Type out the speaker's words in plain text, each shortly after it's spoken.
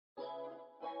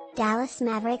Dallas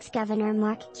Mavericks governor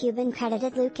Mark Cuban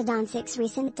credited Luka Doncic's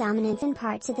recent dominance in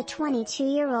part to the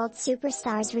 22-year-old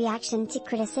superstar's reaction to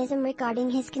criticism regarding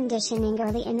his conditioning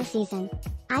early in the season.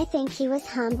 "I think he was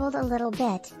humbled a little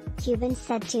bit," Cuban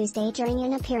said Tuesday during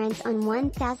an appearance on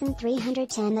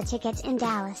 1310 The Ticket in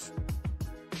Dallas.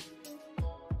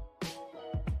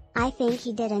 "I think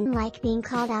he didn't like being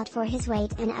called out for his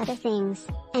weight and other things,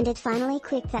 and it finally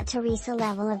clicked that Teresa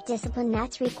level of discipline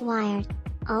that's required.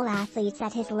 All athletes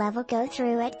at his level go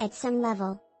through it at some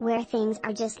level, where things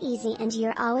are just easy and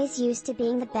you're always used to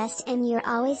being the best and you're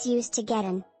always used to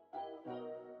getting.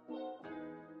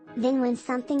 Then when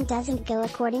something doesn't go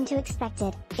according to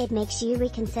expected, it makes you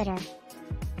reconsider."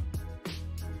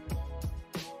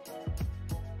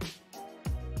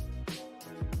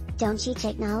 Doncic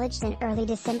acknowledged in early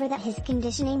December that his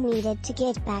conditioning needed to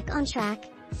get back on track,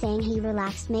 saying he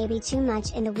relaxed maybe too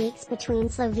much in the weeks between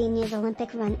Slovenia's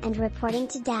Olympic run and reporting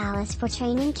to Dallas for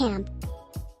training camp.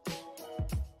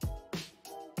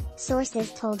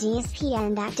 Sources told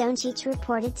ESPN that Doncic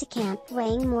reported to camp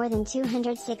weighing more than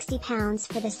 260 pounds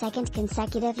for the second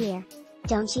consecutive year.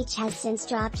 Doncic has since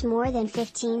dropped more than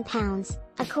 15 pounds,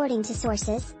 according to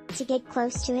sources, to get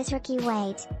close to his rookie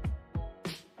weight.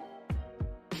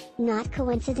 Not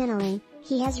coincidentally,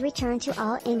 he has returned to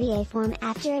All-NBA form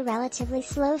after a relatively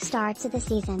slow start to the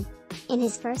season. In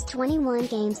his first 21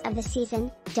 games of the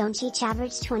season, Doncic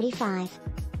averaged 25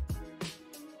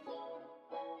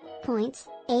 points,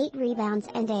 8 rebounds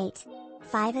and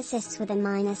 8.5 assists with a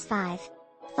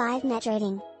 -5.5 net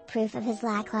rating, proof of his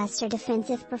lackluster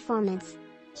defensive performance.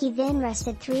 He then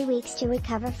rested 3 weeks to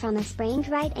recover from a sprained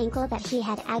right ankle that he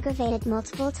had aggravated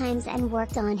multiple times and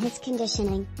worked on his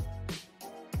conditioning.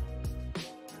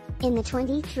 In the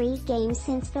 23 games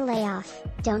since the layoff,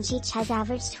 Doncic has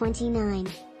averaged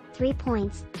 29.3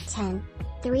 points,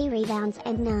 10.3 rebounds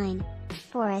and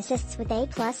 9.4 assists with a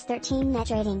 +13 net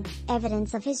rating,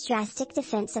 evidence of his drastic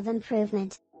defensive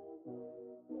improvement.